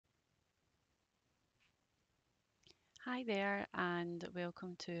Hi there, and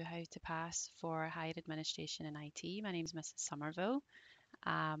welcome to How to Pass for Higher Administration in IT. My name is Mrs. Somerville.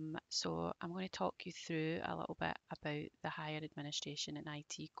 I'm going to talk you through a little bit about the Higher Administration in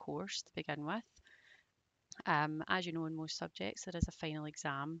IT course to begin with. As you know, in most subjects, there is a final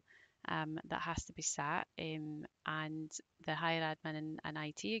exam that has to be sat, and the Higher Admin and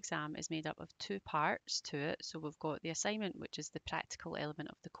IT exam is made up of two parts to it. So we've got the assignment, which is the practical element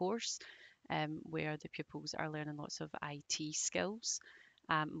of the course, where the pupils are learning lots of IT skills.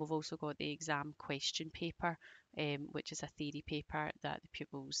 We've also got the exam question paper, which is a theory paper that the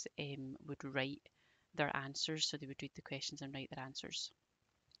pupils would write their answers. So they would read the questions and write their answers.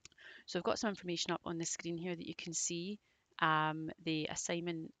 So I've got some information up on the screen here that you can see. The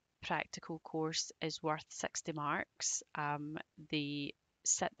assignment practical course is worth 60 marks. They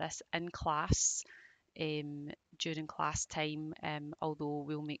sit this in class um, during class time, although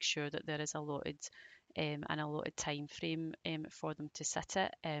we'll make sure that there is an allotted time frame for them to sit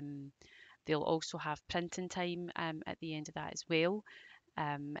it. They'll also have printing time at the end of that as well.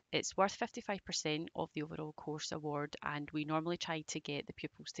 It's worth 55% of the overall course award, and we normally try to get the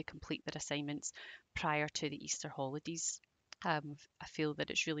pupils to complete their assignments prior to the Easter holidays. I feel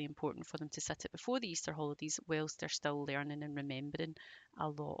that it's really important for them to sit it before the Easter holidays whilst they're still learning and remembering a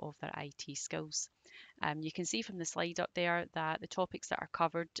lot of their IT skills. You can see from the slide up there that the topics that are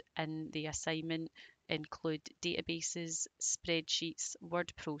covered in the assignment include databases, spreadsheets,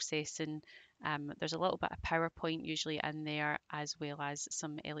 word processing. There's a little bit of PowerPoint usually in there, as well as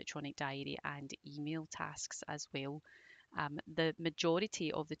some electronic diary and email tasks as well. The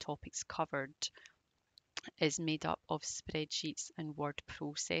majority of the topics covered is made up of spreadsheets and word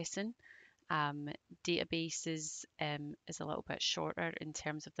processing. Um, Databases is a little bit shorter in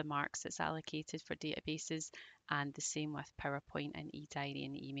terms of the marks that's allocated for databases, and the same with PowerPoint and eDiary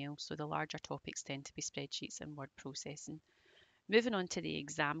and email. So the larger topics tend to be spreadsheets and word processing. Moving on to the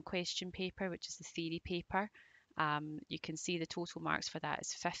exam question paper, which is the theory paper, you can see the total marks for that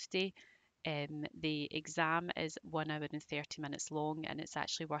is 50. The exam is 1 hour and 30 minutes long, and it's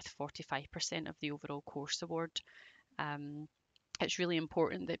actually worth 45% of the overall course award. Um, it's really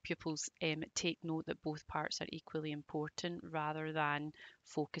important that pupils take note that both parts are equally important rather than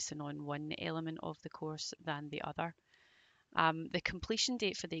focusing on one element of the course than the other. The completion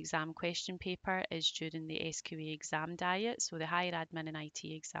date for the exam question paper is during the SQA exam diet. So the Higher Admin and IT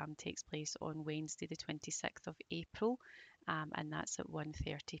exam takes place on Wednesday, the 26th of April, and that's at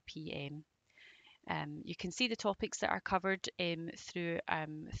 1:30 p.m. You can see the topics that are covered through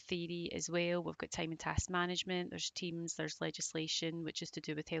theory as well. We've got time and task management, there's teams, there's legislation, which is to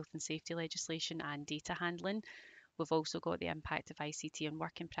do with health and safety legislation and data handling. We've also got the impact of ICT on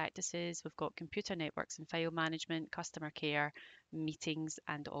working practices. We've got computer networks and file management, customer care, meetings,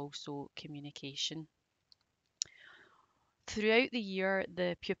 and also communication. Throughout the year,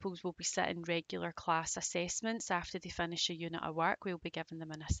 the pupils will be sitting regular class assessments. After they finish a unit of work, we'll be giving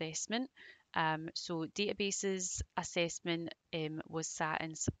them an assessment. So databases assessment was sat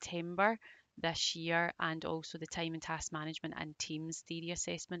in September this year, and also the time and task management and teams theory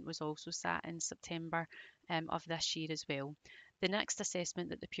assessment was also sat in September of this year as well. The next assessment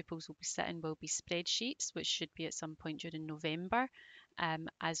that the pupils will be sitting will be spreadsheets, which should be at some point during November,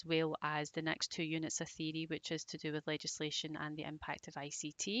 as well as the next two units of theory, which is to do with legislation and the impact of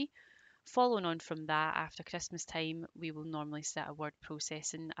ICT. Following on from that, after Christmas time, we will normally set a word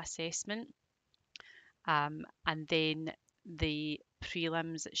processing assessment. And then the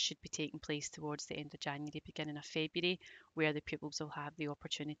prelims should be taking place towards the end of January, beginning of February, where the pupils will have the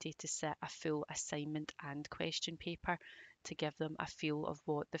opportunity to set a full assignment and question paper to give them a feel of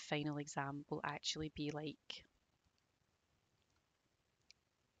what the final exam will actually be like.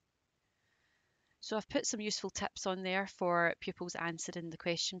 So I've put some useful tips on there for pupils answering the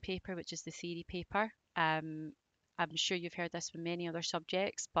question paper, which is the theory paper. I'm sure you've heard this with many other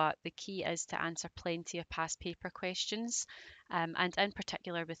subjects, but the key is to answer plenty of past paper questions. And in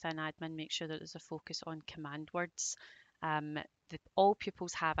particular within admin, make sure that there's a focus on command words. Um, all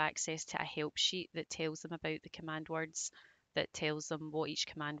pupils have access to a help sheet that tells them about the command words, that tells them what each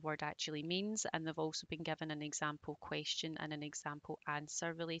command word actually means, and they've also been given an example question and an example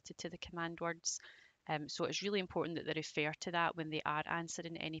answer related to the command words. So it's really important that they refer to that when they are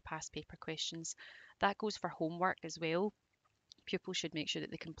answering any past paper questions. That goes for homework as well. Pupils should make sure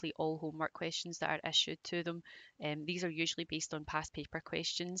that they complete all homework questions that are issued to them. These are usually based on past paper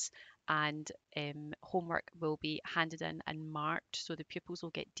questions, and homework will be handed in and marked, so the pupils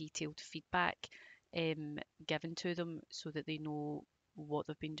will get detailed feedback given to them so that they know what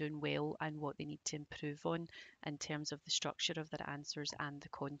they've been doing well and what they need to improve on in terms of the structure of their answers and the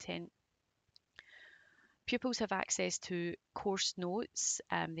content. Pupils have access to course notes.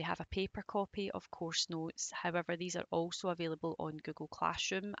 They have a paper copy of course notes. However, these are also available on Google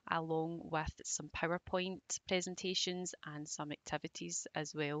Classroom along with some PowerPoint presentations and some activities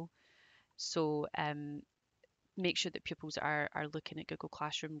as well. So make sure that pupils are looking at Google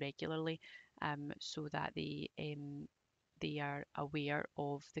Classroom regularly so that they are aware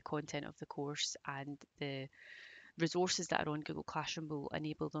of the content of the course, and the resources that are on Google Classroom will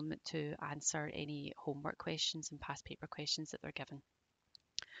enable them to answer any homework questions and past paper questions that they're given.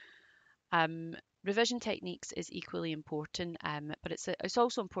 Revision techniques is equally important, but it's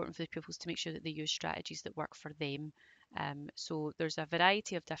also important for the pupils to make sure that they use strategies that work for them. So there's a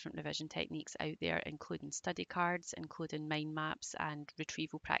variety of different revision techniques out there, including study cards, including mind maps, and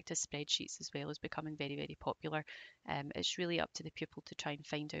retrieval practice spreadsheets as well, is becoming very, very popular. It's really up to the pupil to try and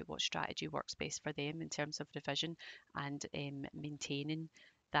find out what strategy works best for them in terms of revision and maintaining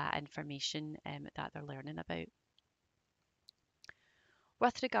that information that they're learning about.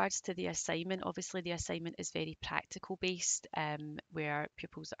 With regards to the assignment, obviously the assignment is very practical based, where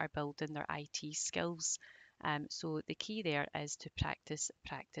pupils are building their IT skills. So the key there is to practice,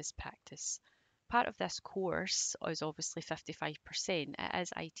 practice, practice. Part of this course is obviously 55%. It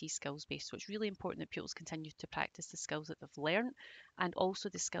is IT skills based, so it's really important that pupils continue to practice the skills that they've learned and also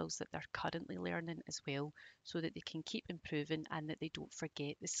the skills that they're currently learning as well, so that they can keep improving and that they don't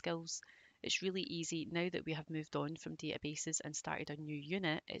forget the skills. It's really easy now that we have moved on from databases and started a new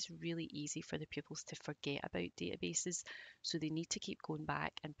unit. It's really easy for the pupils to forget about databases, so they need to keep going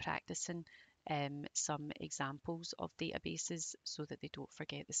back and practicing some examples of databases so that they don't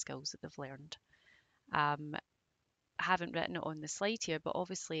forget the skills that they've learned. I haven't written it on the slide here, but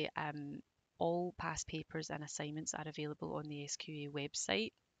obviously all past papers and assignments are available on the SQA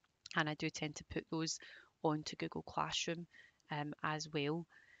website, and I do tend to put those onto Google Classroom as well.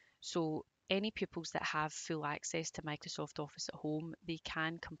 So any pupils that have full access to Microsoft Office at home, they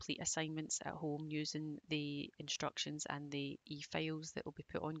can complete assignments at home using the instructions and the e-files that will be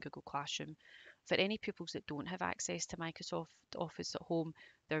put on Google Classroom. For any pupils that don't have access to Microsoft Office at home,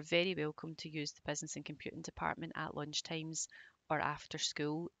 they're very welcome to use the Business and Computing department at lunch times or after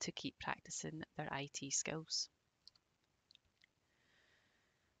school to keep practicing their IT skills.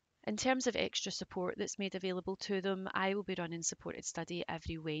 In terms of extra support that's made available to them, I will be running supported study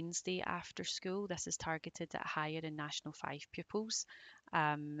every Wednesday after school. This is targeted at higher and National 5 pupils.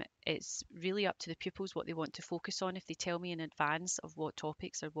 It's really up to the pupils what they want to focus on. If they tell me in advance of what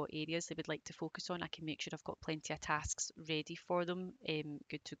topics or what areas they would like to focus on, I can make sure I've got plenty of tasks ready for them,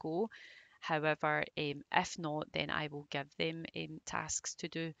 good to go. However, if not, then I will give them tasks to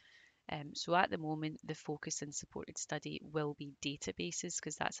do. So at the moment, the focus in supported study will be databases,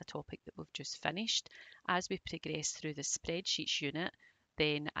 because that's a topic that we've just finished. As we progress through the spreadsheets unit,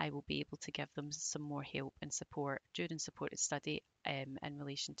 then I will be able to give them some more help and support during supported study in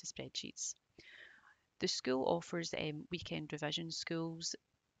relation to spreadsheets. The school offers weekend revision schools.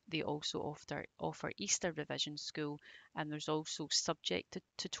 They also offer Easter revision school, and there's also subject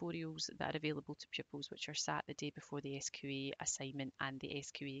tutorials that are available to pupils, which are sat the day before the SQA assignment and the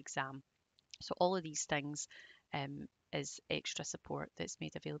SQA exam. So all of these things is extra support that's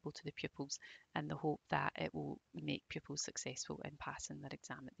made available to the pupils in the hope that it will make pupils successful in passing their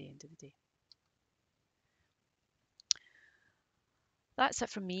exam at the end of the day. That's it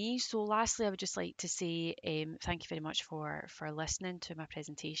from me. So lastly, I would just like to say thank you very much for listening to my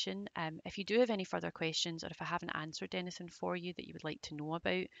presentation. If you do have any further questions, or if I haven't answered anything for you that you would like to know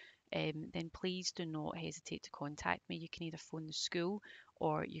about, then please do not hesitate to contact me. You can either phone the school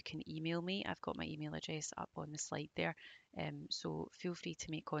or you can email me. I've got my email address up on the slide there. So feel free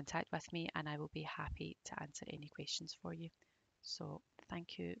to make contact with me and I will be happy to answer any questions for you. So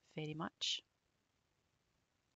thank you very much.